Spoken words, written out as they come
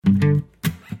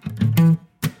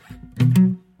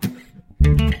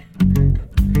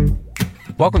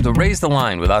Welcome to Raise the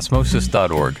Line with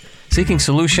Osmosis.org, seeking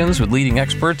solutions with leading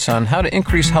experts on how to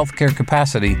increase healthcare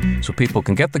capacity so people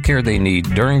can get the care they need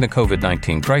during the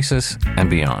COVID-19 crisis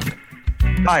and beyond.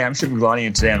 Hi, I'm Shiv Gaglani,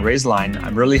 and today on Raise the Line,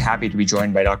 I'm really happy to be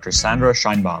joined by Dr. Sandra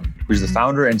Scheinbaum, who's the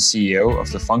founder and CEO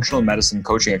of the Functional Medicine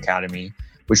Coaching Academy,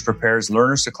 which prepares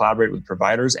learners to collaborate with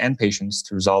providers and patients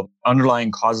to resolve underlying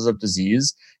causes of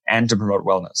disease and to promote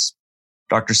wellness.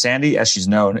 Dr. Sandy, as she's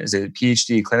known, is a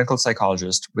PhD clinical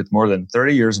psychologist with more than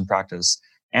 30 years in practice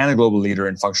and a global leader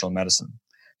in functional medicine.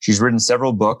 She's written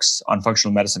several books on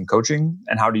functional medicine coaching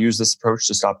and how to use this approach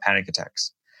to stop panic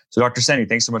attacks. So Dr. Sandy,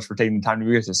 thanks so much for taking the time to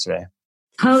be with us today.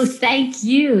 Oh, thank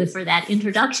you for that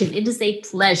introduction. It is a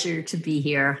pleasure to be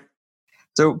here.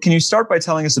 So can you start by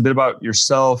telling us a bit about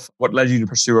yourself? What led you to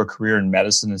pursue a career in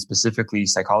medicine and specifically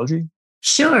psychology?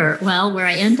 Sure. Well, where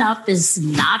I end up is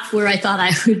not where I thought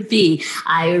I would be.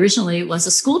 I originally was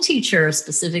a school teacher,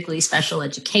 specifically special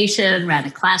education, ran a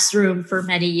classroom for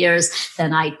many years.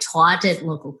 Then I taught at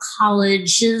local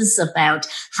colleges about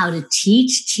how to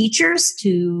teach teachers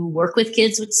to work with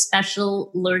kids with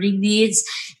special learning needs.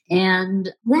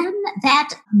 And then that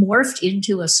morphed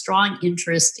into a strong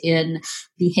interest in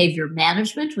behavior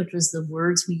management, which was the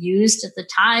words we used at the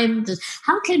time.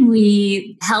 How can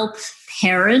we help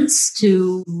parents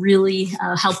to really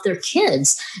help their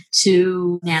kids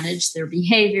to manage their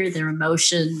behavior, their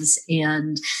emotions?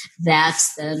 And that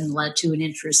then led to an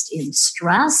interest in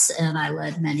stress. And I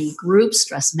led many groups,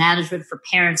 stress management for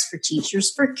parents, for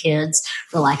teachers, for kids,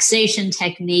 relaxation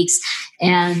techniques.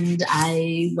 And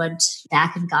I went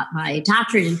back and got my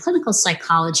doctorate in clinical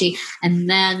psychology, and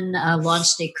then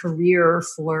launched a career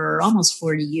for almost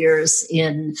 40 years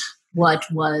in what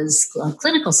was a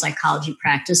clinical psychology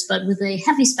practice, but with a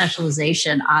heavy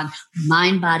specialization on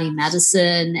mind-body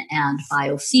medicine and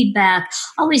biofeedback,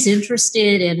 always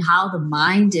interested in how the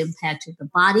mind impacted the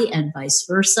body and vice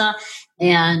versa.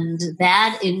 And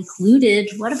that included,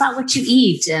 what about what you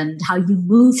eat and how you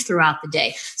move throughout the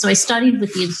day? So I studied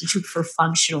with the Institute for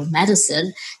Functional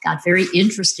Medicine, got very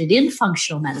interested in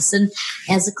functional medicine.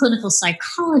 As a clinical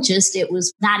psychologist, it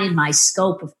was not in my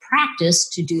scope of practice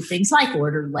to do things like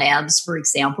order labs, for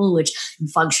example, which in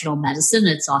functional medicine,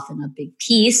 it's often a big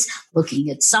piece,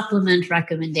 looking at supplement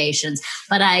recommendations.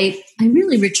 But I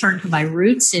really returned to my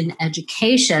roots in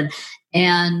education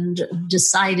and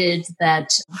decided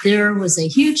that there was a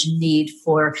huge need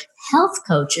for health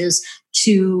coaches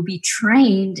to be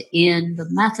trained in the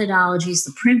methodologies,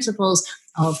 the principles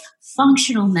of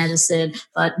functional medicine,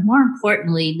 but more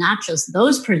importantly, not just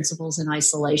those principles in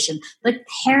isolation, but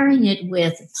pairing it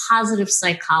with positive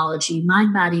psychology,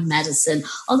 mind-body medicine,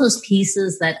 all those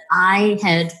pieces that I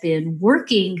had been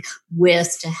working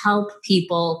with to help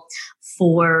people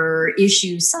for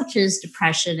issues such as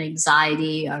depression,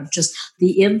 anxiety, or just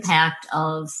the impact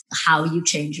of how you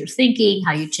change your thinking,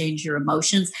 how you change your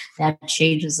emotions, that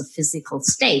changes a physical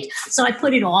state. So I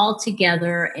put it all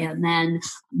together, and then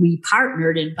we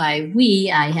partnered, and by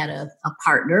we, I had a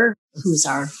partner who's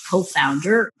our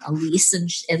co-founder,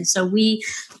 Elise. And so we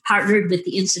partnered with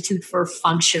the Institute for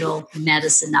Functional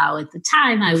Medicine. Now, at the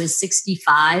time, I was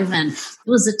 65, and it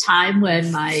was a time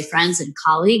when my friends and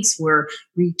colleagues were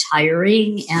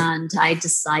retiring, and I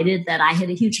decided that I had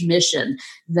a huge mission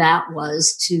that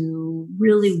was to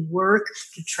really work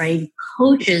to train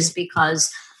coaches,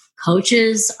 because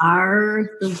coaches are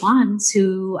the ones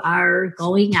who are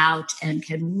going out and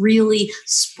can really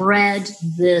spread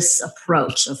this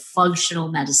approach of functional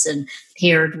medicine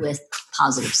paired with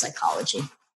positive psychology.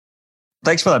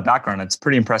 Thanks for that background. It's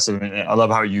pretty impressive. And I love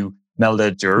how you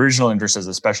melded your original interest as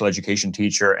a special education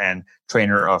teacher and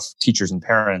trainer of teachers and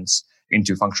parents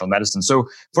into functional medicine. So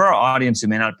for our audience who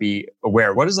may not be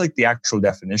aware, what is like the actual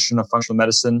definition of functional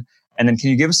medicine? And then can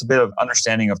you give us a bit of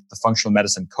understanding of the Functional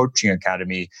Medicine Coaching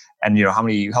Academy and, how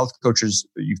many health coaches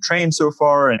you've trained so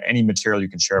far and any material you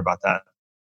can share about that?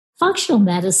 Functional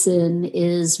medicine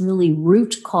is really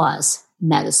root cause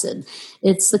medicine.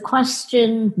 It's the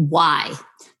question, why?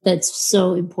 That's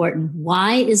so important.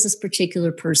 Why is this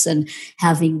particular person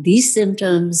having these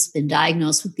symptoms, been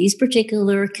diagnosed with these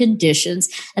particular conditions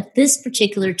at this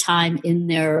particular time in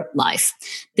their life?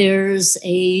 There's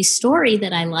a story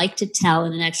that I like to tell,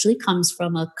 and it actually comes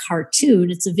from a cartoon.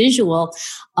 It's a visual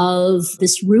of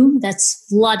this room that's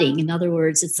flooding. In other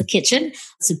words, it's the kitchen.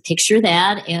 So picture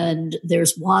that, and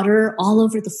there's water all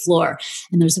over the floor.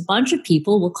 And there's a bunch of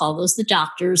people, we'll call those the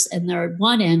doctors, and they're at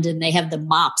one end, and they have the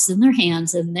mops in their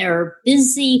hands, and they're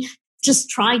busy just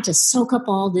trying to soak up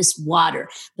all this water,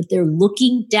 but they're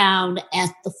looking down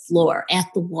at the floor, at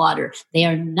the water. They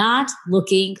are not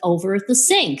looking over at the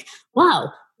sink.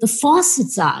 Wow, the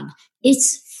faucet's on.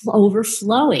 It's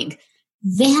overflowing.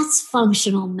 That's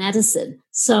functional medicine.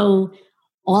 So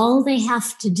all they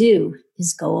have to do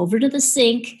is go over to the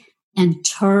sink and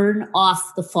turn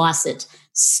off the faucet.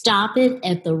 Stop it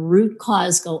at the root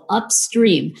cause, go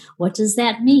upstream. What does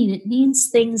that mean? It means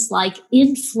things like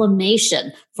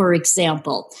inflammation, for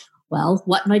example. Well,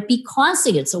 what might be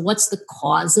causing it? So what's the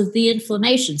cause of the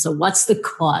inflammation? So what's the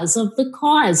cause of the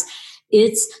cause?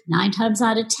 It's 9 times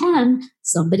out of 10,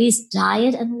 somebody's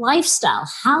diet and lifestyle,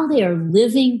 how they are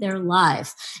living their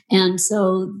life. And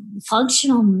so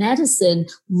functional medicine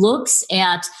looks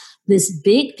at this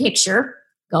big picture,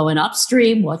 going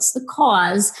upstream, what's the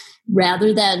cause,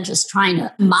 rather than just trying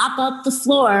to mop up the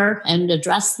floor and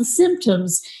address the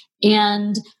symptoms,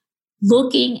 and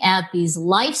looking at these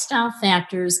lifestyle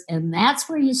factors. And that's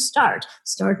where you start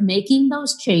making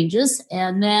those changes.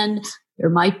 And then there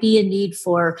might be a need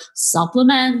for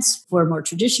supplements, for more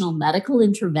traditional medical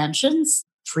interventions,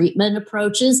 treatment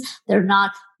approaches. They're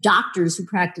not doctors who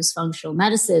practice functional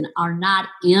medicine are not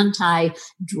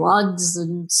anti-drugs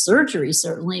and surgery,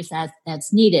 certainly if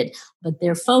that's needed, but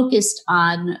they're focused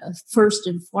on, first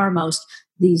and foremost,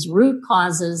 these root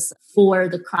causes for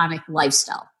the chronic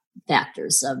lifestyle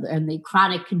factors and the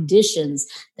chronic conditions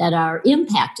that are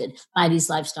impacted by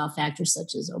these lifestyle factors,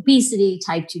 such as obesity,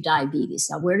 type 2 diabetes.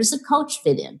 Now, where does a coach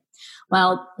fit in?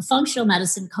 Well, the Functional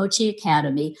Medicine Coaching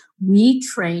Academy, we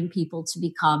train people to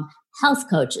become health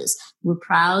coaches. We're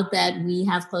proud that we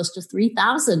have close to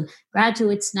 3,000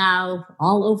 graduates now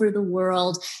all over the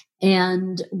world.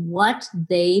 And what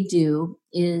they do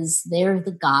is they're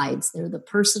the guides. They're the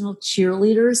personal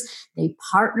cheerleaders. They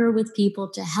partner with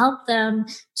people to help them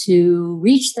to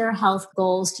reach their health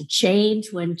goals, to change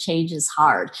when change is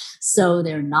hard. So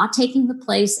they're not taking the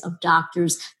place of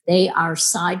doctors. They are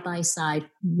side by side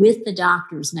with the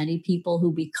doctors. Many people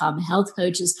who become health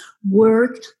coaches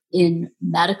work in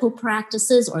medical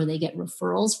practices, or they get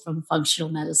referrals from functional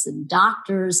medicine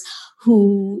doctors,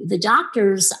 who the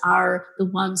doctors are the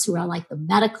ones who are like the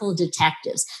medical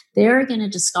detectives. They're going to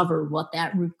discover what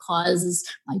that root causes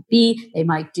might be. They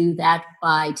might do that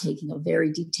by taking a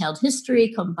very detailed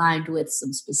history combined with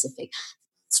some specific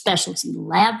specialty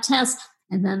lab tests.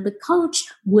 And then the coach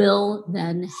will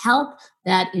then help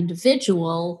that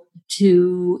individual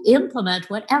to implement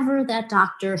whatever that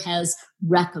doctor has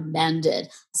recommended.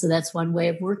 So that's one way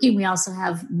of working. We also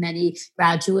have many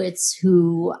graduates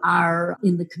who are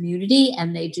in the community,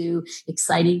 and they do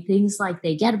exciting things like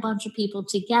they get a bunch of people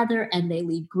together and they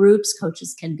lead groups.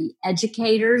 Coaches can be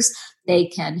educators. They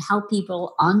can help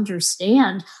people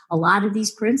understand a lot of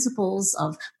these principles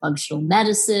of functional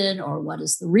medicine, or what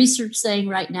is the research saying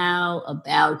right now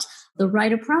about the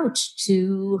right approach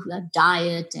to a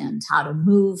diet and how to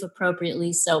move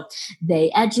appropriately. So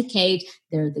they educate,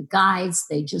 they're the guides,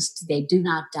 they do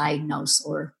not diagnose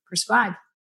or prescribe.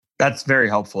 That's very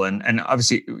helpful. And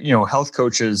obviously, health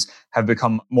coaches have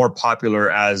become more popular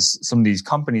as some of these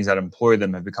companies that employ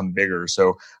them have become bigger.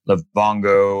 So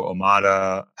Livongo,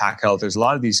 Omada, Pack Health, there's a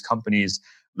lot of these companies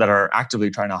that are actively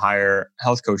trying to hire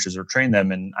health coaches or train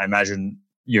them. And I imagine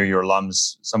your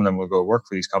alums, some of them will go work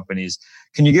for these companies.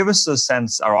 Can you give us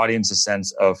our audience a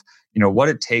sense of, what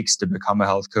it takes to become a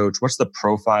health coach? What's the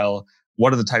profile?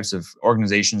 What are the types of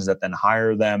organizations that then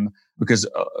hire them? Because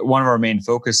one of our main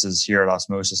focuses here at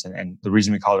Osmosis, and the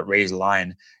reason we call it Raise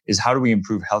Line, is how do we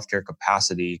improve healthcare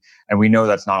capacity? And we know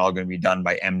that's not all going to be done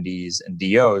by MDs and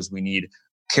DOs. We need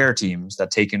care teams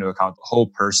that take into account the whole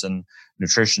person,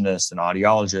 nutritionists and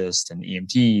audiologists and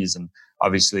EMTs, and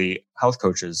obviously health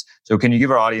coaches. So can you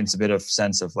give our audience a bit of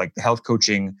sense of like the health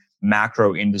coaching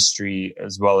macro industry,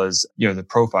 as well as, the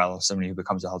profile of somebody who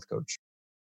becomes a health coach?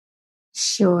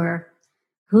 Sure.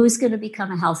 Who's going to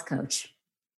become a health coach?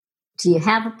 Do you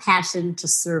have a passion to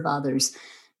serve others?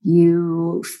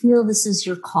 You feel this is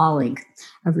your calling?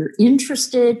 Are you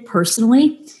interested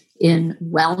personally in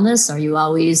wellness? Are you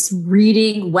always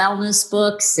reading wellness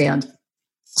books and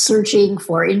searching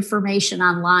for information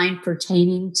online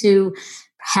pertaining to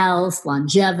health,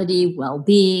 longevity,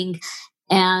 well-being?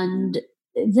 And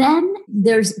then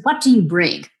there's, what do you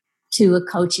bring to a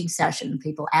coaching session?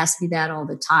 People ask me that all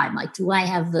the time. Like, do I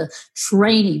have the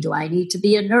training? Do I need to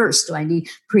be a nurse? Do I need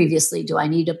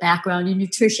a background in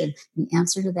nutrition? The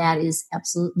answer to that is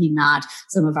absolutely not.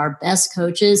 Some of our best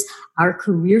coaches are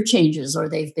career changers, or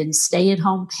they've been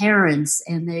stay-at-home parents,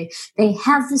 and they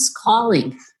have this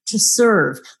calling to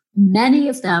serve. Many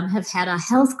of them have had a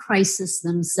health crisis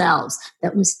themselves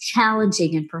that was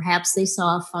challenging, and perhaps they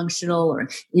saw functional or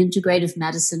integrative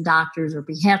medicine doctors, or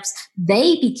perhaps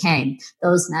they became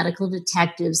those medical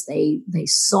detectives. They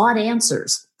sought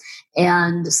answers.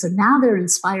 And so now they're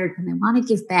inspired and they want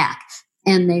to give back.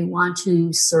 And they want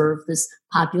to serve this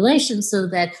population so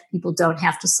that people don't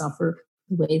have to suffer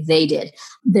the way they did.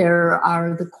 There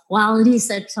are the qualities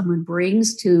that someone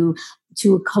brings to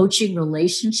a coaching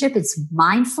relationship. It's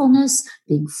mindfulness,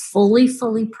 being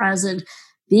fully present,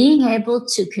 being able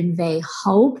to convey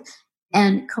hope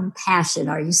and compassion.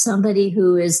 Are you somebody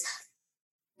who is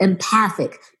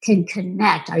empathic, can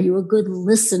connect? Are you a good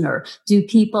listener? Do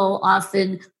people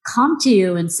often come to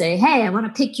you and say, hey, I want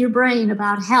to pick your brain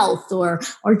about health, or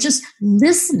just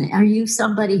listening? Are you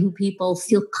somebody who people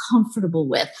feel comfortable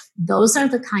with? Those are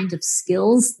the kind of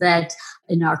skills that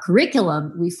in our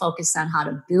curriculum, we focus on how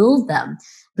to build them.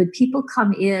 But people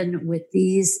come in with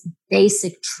these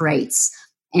basic traits.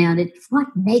 And it's what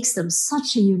makes them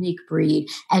such a unique breed.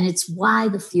 And it's why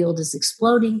the field is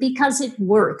exploding, because it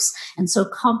works. And so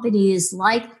companies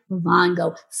like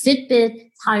Livongo, Fitbit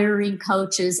hiring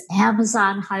coaches,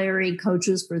 Amazon hiring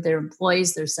coaches for their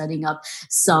employees. They're setting up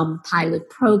some pilot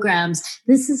programs.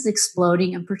 This is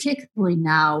exploding, and particularly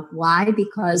now. Why?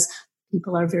 Because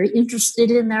people are very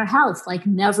interested in their health like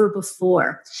never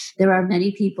before. There are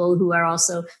many people who are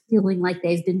also feeling like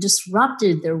they've been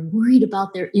disrupted. They're worried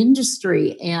about their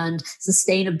industry and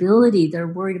sustainability. They're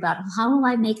worried about, how will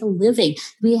I make a living?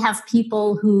 We have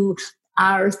people who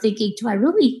are thinking, do I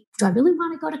really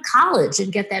want to go to college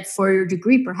and get that 4-year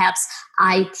degree? Perhaps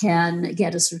I can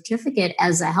get a certificate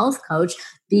as a health coach,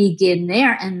 begin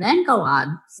there, and then go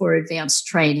on for advanced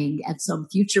training at some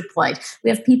future point. We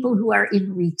have people who are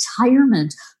in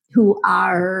retirement who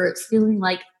are feeling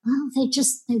like, well,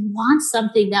 they want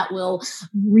something that will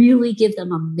really give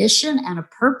them a mission and a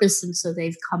purpose. And so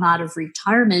they've come out of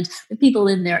retirement with people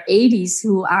in their 80s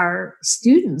who are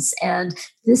students, and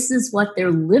this is what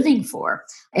they're living for.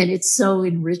 And it's so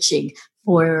enriching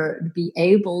to be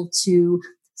able to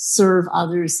serve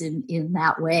others in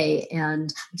that way.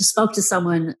 And I just spoke to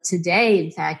someone today,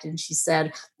 in fact, and she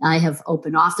said, I have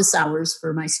open office hours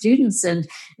for my students. And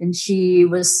she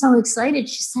was so excited.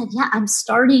 She said, yeah, I'm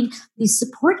starting these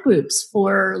support groups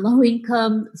for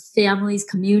low-income families,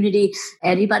 community.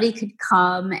 Anybody could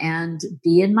come and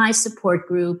be in my support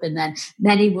group. And then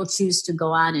many will choose to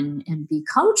go on and be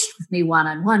coached with me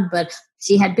one-on-one. But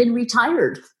she had been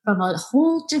retired from a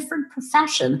whole different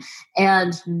profession.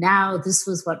 And now this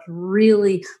was what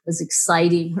really was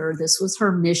exciting her. This was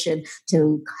her mission,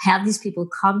 to have these people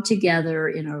come together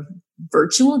in a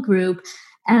virtual group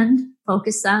and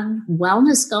focus on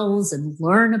wellness goals and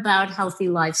learn about healthy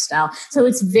lifestyle. So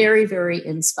it's very, very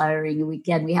inspiring. And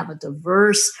again, we have a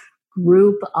diverse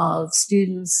group of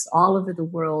students all over the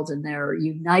world, and they're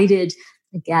united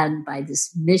again by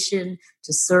this mission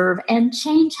to serve and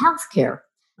change healthcare.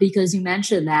 Because you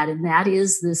mentioned that, and that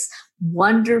is this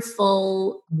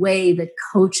wonderful way that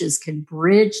coaches can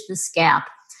bridge this gap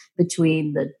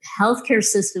between the healthcare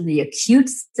system, the acute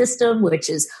system, which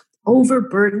is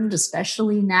overburdened,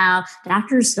 especially now.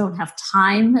 Doctors don't have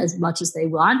time as much as they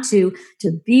want to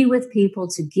be with people,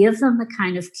 to give them the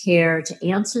kind of care, to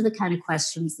answer the kind of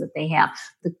questions that they have.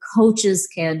 The coaches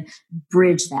can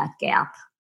bridge that gap.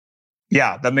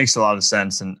 Yeah, that makes a lot of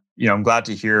sense. And, I'm glad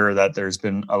to hear that there's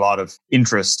been a lot of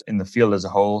interest in the field as a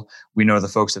whole. We know the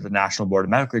folks at the National Board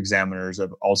of Medical Examiners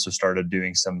have also started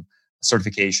doing some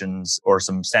certifications or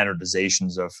some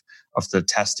standardizations of the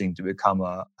testing to become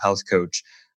a health coach.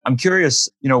 I'm curious,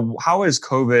 how has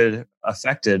COVID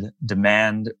affected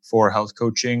demand for health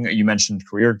coaching? You mentioned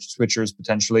career switchers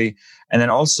potentially. And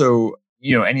then also,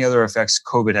 any other effects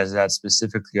COVID has had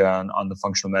specifically on the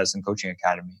Functional Medicine Coaching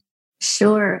Academy?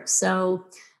 Sure. So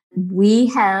we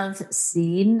have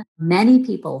seen many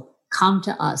people come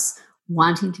to us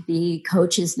wanting to be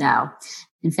coaches now.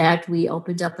 In fact, we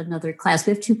opened up another class.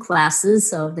 We have 2 classes.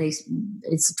 So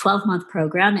it's a 12-month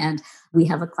program, and we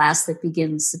have a class that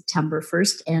begins September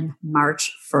 1st and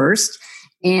March 1st.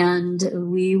 And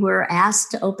we were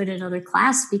asked to open another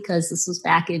class because this was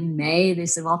back in May. They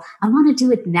said, well, I want to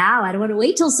do it now. I don't want to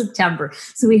wait till September.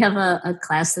 So we have a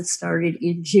class that started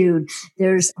in June.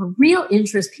 There's a real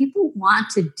interest. People want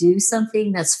to do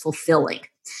something that's fulfilling.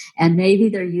 And maybe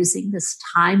they're using this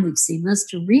time, we've seen this,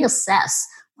 to reassess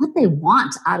what they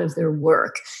want out of their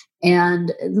work. And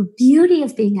the beauty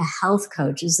of being a health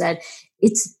coach is that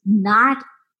it's not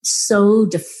so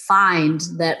defined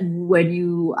that when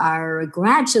you are a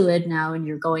graduate now and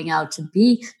you're going out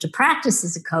to practice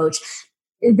as a coach,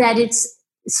 that it's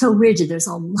so rigid. There's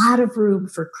a lot of room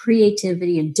for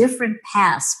creativity and different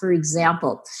paths. For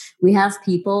example, we have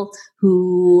people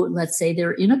who, let's say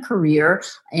they're in a career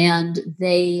and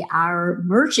they are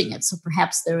merging it. So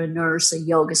perhaps they're a nurse, a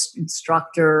yoga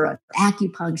instructor, an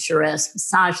acupuncturist,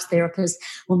 massage therapist.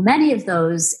 Well, many of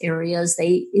those areas,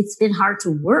 it's been hard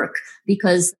to work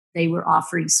because they were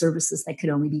offering services that could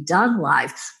only be done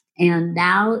live. And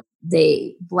now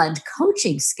they blend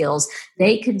coaching skills.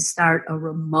 They can start a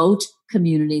remote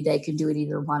community. They can do it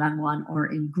either one-on-one or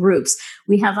in groups.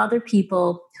 We have other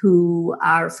people who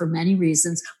are, for many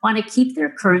reasons, want to keep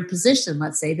their current position.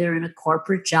 Let's say they're in a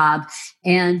corporate job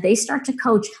and they start to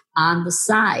coach on the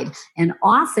side. And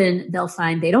often they'll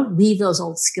find they don't leave those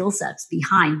old skill sets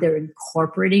behind. They're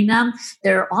incorporating them.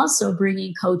 They're also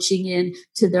bringing coaching in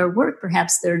to their work.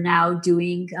 Perhaps they're now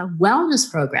doing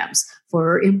wellness programs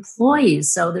for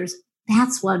employees. So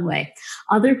that's one way.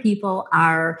 Other people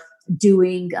are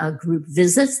doing group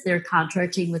visits. They're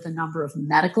contracting with a number of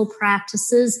medical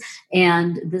practices,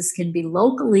 and this can be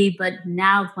locally. But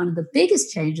now one of the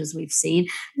biggest changes we've seen,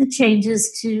 the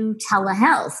changes to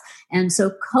telehealth. And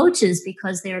so coaches,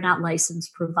 because they're not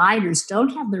licensed providers,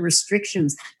 don't have the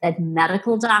restrictions that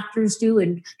medical doctors do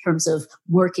in terms of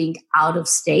working out of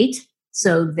state.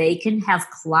 So they can have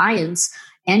clients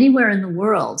anywhere in the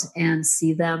world and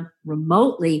see them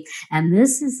remotely. And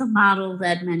this is a model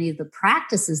that many of the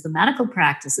practices, the medical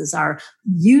practices, are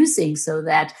using so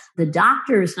that the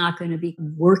doctor is not going to be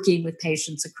working with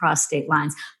patients across state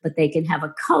lines, but they can have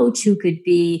a coach who could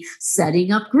be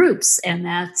setting up groups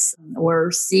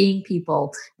or seeing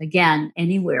people, again,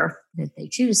 anywhere that they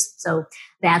choose. So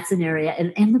that's an area.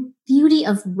 And the beauty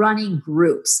of running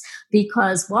groups,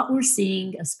 because what we're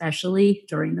seeing, especially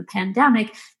during the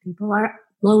pandemic, people are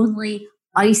lonely,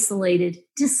 isolated,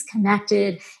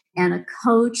 disconnected, and a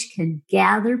coach can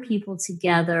gather people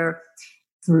together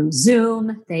through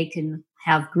Zoom. They can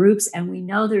have groups, and we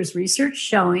know there's research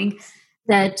showing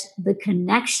that the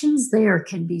connections there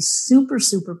can be super,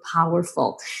 super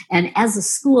powerful. And as a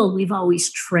school, we've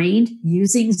always trained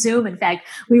using Zoom. In fact,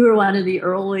 we were one of the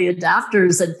early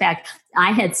adopters. In fact,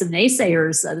 I had some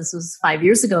naysayers, this was 5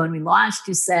 years ago when we launched,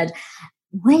 who said,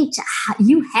 wait,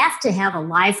 you have to have a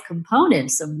live component,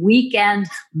 some weekend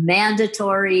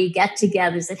mandatory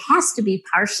get-togethers. It has to be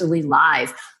partially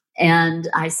live. And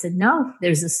I said, no,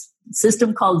 there's this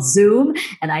system called Zoom,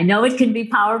 and I know it can be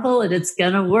powerful and it's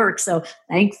going to work. So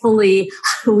thankfully,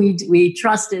 we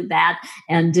trusted that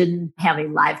and didn't have a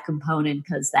live component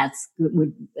because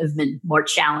would have been more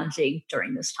challenging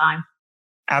during this time.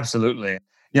 Absolutely.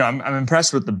 I'm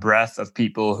impressed with the breadth of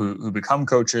people who become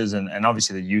coaches and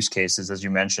obviously the use cases, as you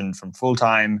mentioned, from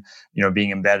full-time,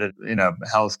 being embedded in a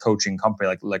health coaching company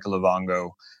like a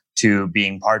Livongo to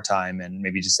being part-time and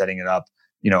maybe just setting it up,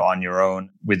 on your own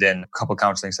within a couple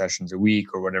counseling sessions a week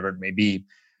or whatever it may be.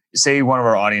 Say one of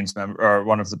our audience members or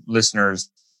one of the listeners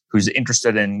who's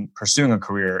interested in pursuing a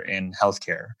career in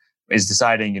healthcare is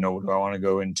deciding, do I want to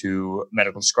go into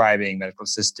medical scribing, medical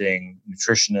assisting,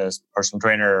 nutritionist, personal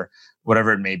trainer,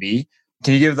 whatever it may be.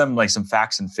 Can you give them like some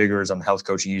facts and figures on health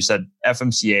coaching? You said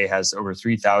FMCA has over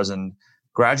 3,000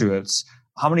 graduates.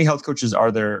 How many health coaches are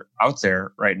there out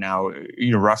there right now,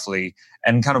 roughly?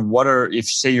 And kind of if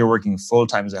say you're working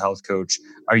full-time as a health coach,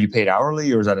 are you paid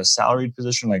hourly or is that a salaried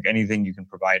position? Like anything you can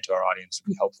provide to our audience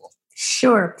would be helpful.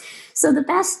 Sure. So the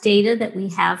best data that we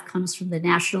have comes from the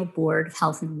National Board of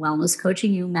Health and Wellness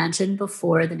Coaching. You mentioned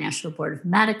before the National Board of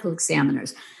Medical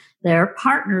Examiners. They're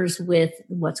partners with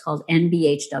what's called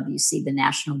NBHWC, the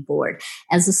National Board.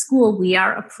 As a school, we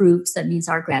are approved. So that means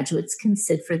our graduates can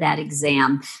sit for that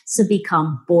exam to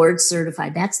become board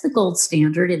certified. That's the gold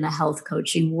standard in the health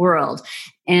coaching world.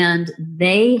 And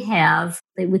they have,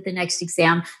 with the next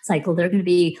exam cycle, they're going to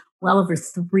be well over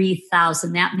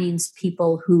 3,000. That means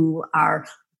people who are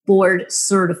board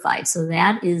certified. So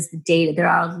that is the data. There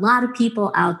are a lot of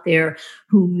people out there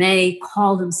who may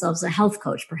call themselves a health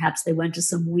coach. Perhaps they went to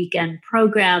some weekend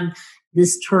program.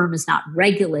 This term is not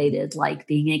regulated like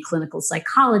being a clinical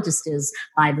psychologist is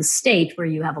by the state where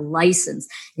you have a license.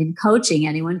 In coaching,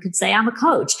 anyone could say, I'm a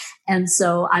coach. And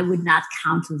so I would not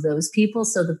count those people.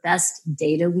 So the best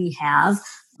data we have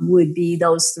would be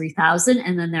those 3,000.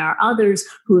 And then there are others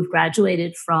who have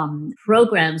graduated from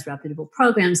programs, reputable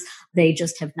programs. They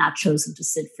just have not chosen to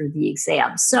sit for the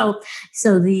exam. So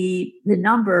the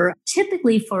number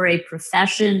typically for a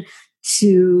profession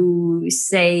to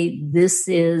say this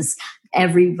is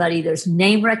everybody, there's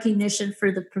name recognition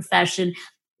for the profession,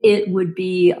 it would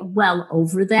be well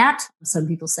over that. Some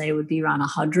people say it would be around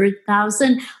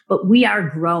 100,000, but we are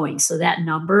growing. So that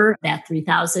number, that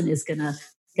 3,000 is going to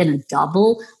going to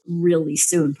double really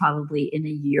soon, probably in a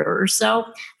year or so,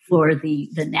 for the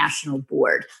national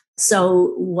board.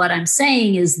 So what I'm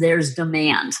saying is there's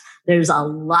demand. There's a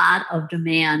lot of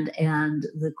demand, and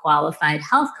the qualified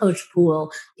health coach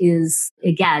pool is,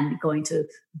 again, going to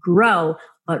grow.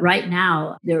 But right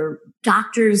now, there are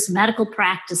doctors, medical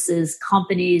practices,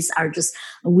 companies are just,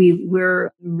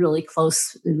 we're really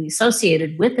closely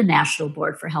associated with the National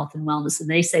Board for Health and Wellness. And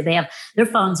they say they have their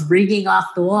phones ringing off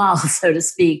the wall, so to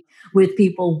speak, with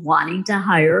people wanting to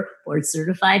hire board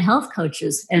certified health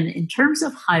coaches. And in terms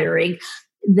of hiring,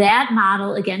 that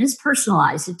model, again, is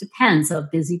personalized. It depends. A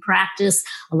busy practice,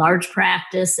 a large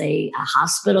practice, a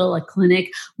hospital, a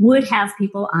clinic would have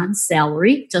people on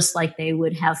salary, just like they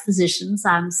would have physicians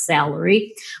on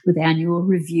salary with annual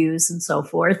reviews and so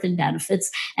forth and benefits.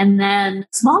 And then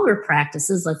smaller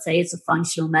practices, let's say it's a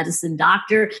functional medicine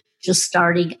doctor just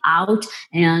starting out,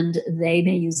 and they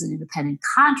may use an independent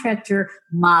contractor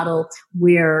model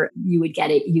where you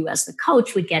as the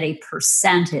coach would get a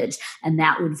percentage, and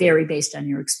that would vary based on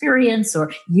your experience,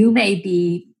 or you may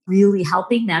be really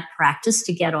helping that practice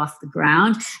to get off the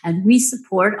ground. And we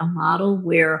support a model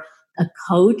where a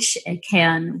coach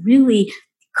can really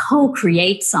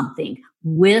co-create something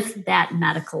with that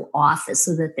medical office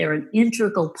so that they're an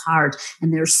integral part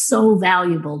and they're so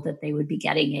valuable that they would be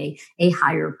getting a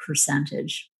higher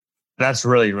percentage. That's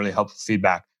really, really helpful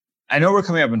feedback. I know we're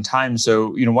coming up in time.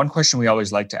 So, one question we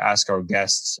always like to ask our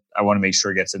guests, I want to make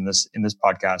sure it gets in this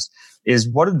podcast, is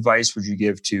what advice would you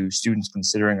give to students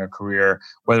considering a career,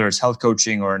 whether it's health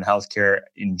coaching or in healthcare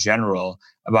in general,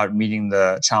 about meeting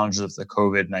the challenges of the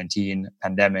COVID-19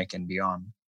 pandemic and beyond?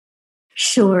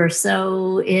 Sure.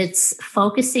 So it's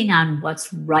focusing on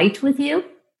what's right with you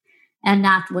and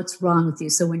not what's wrong with you.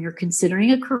 So when you're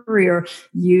considering a career,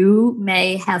 you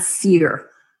may have fear.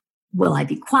 Will I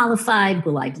be qualified?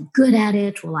 Will I be good at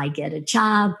it? Will I get a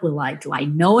job? Do I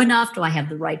know enough? Do I have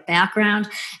the right background?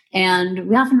 And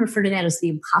we often refer to that as the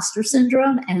imposter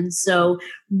syndrome. And so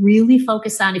really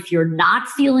focus on, if you're not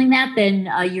feeling that, then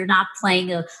you're not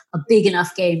playing a big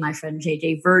enough game. My friend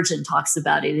J.J. Virgin talks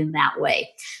about it in that way.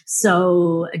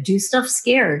 So do stuff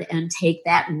scared and take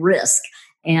that risk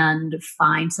and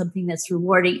find something that's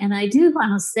rewarding. And I do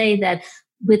want to say that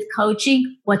with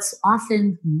coaching, what's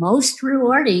often most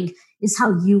rewarding is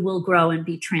how you will grow and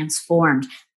be transformed.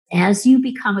 As you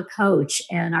become a coach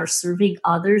and are serving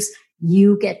others,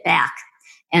 you get back.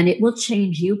 And it will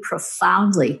change you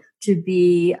profoundly to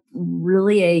be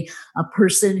really a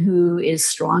person who is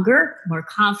stronger, more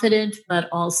confident, but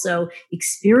also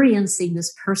experiencing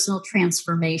this personal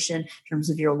transformation in terms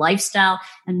of your lifestyle,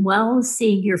 and well,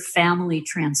 seeing your family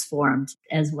transformed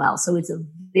as well. So it's a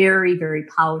very, very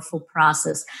powerful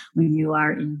process when you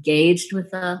are engaged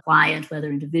with a client,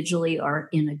 whether individually or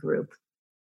in a group.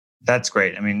 That's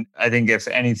great. I mean, I think if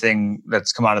anything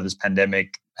that's come out of this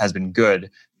pandemic has been good,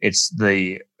 it's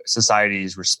the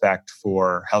society's respect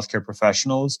for healthcare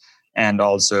professionals and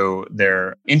also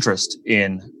their interest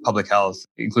in public health,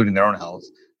 including their own health.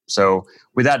 So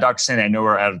with that, Dr. Sandy, I know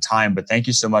we're out of time, but thank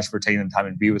you so much for taking the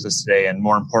time to be with us today. And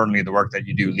more importantly, the work that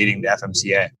you do leading the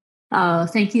FMCA. Oh,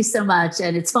 thank you so much.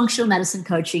 And it's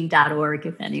functionalmedicinecoaching.org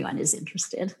if anyone is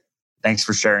interested. Thanks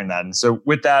for sharing that. And so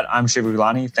with that, I'm Shiv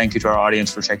Guglani. Thank you to our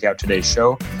audience for checking out today's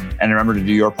show. And remember to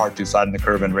do your part to flatten the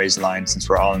curve and raise the line, since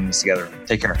we're all in this together.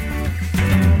 Take care.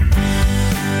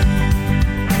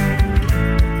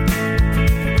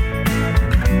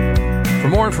 For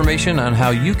more information on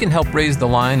how you can help raise the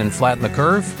line and flatten the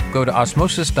curve, go to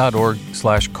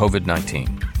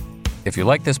osmosis.org/COVID-19. If you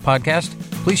like this podcast,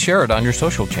 please share it on your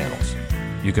social channels.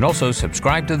 You can also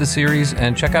subscribe to the series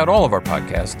and check out all of our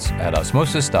podcasts at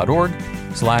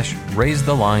osmosis.org/Raise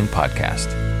the Line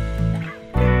Podcast.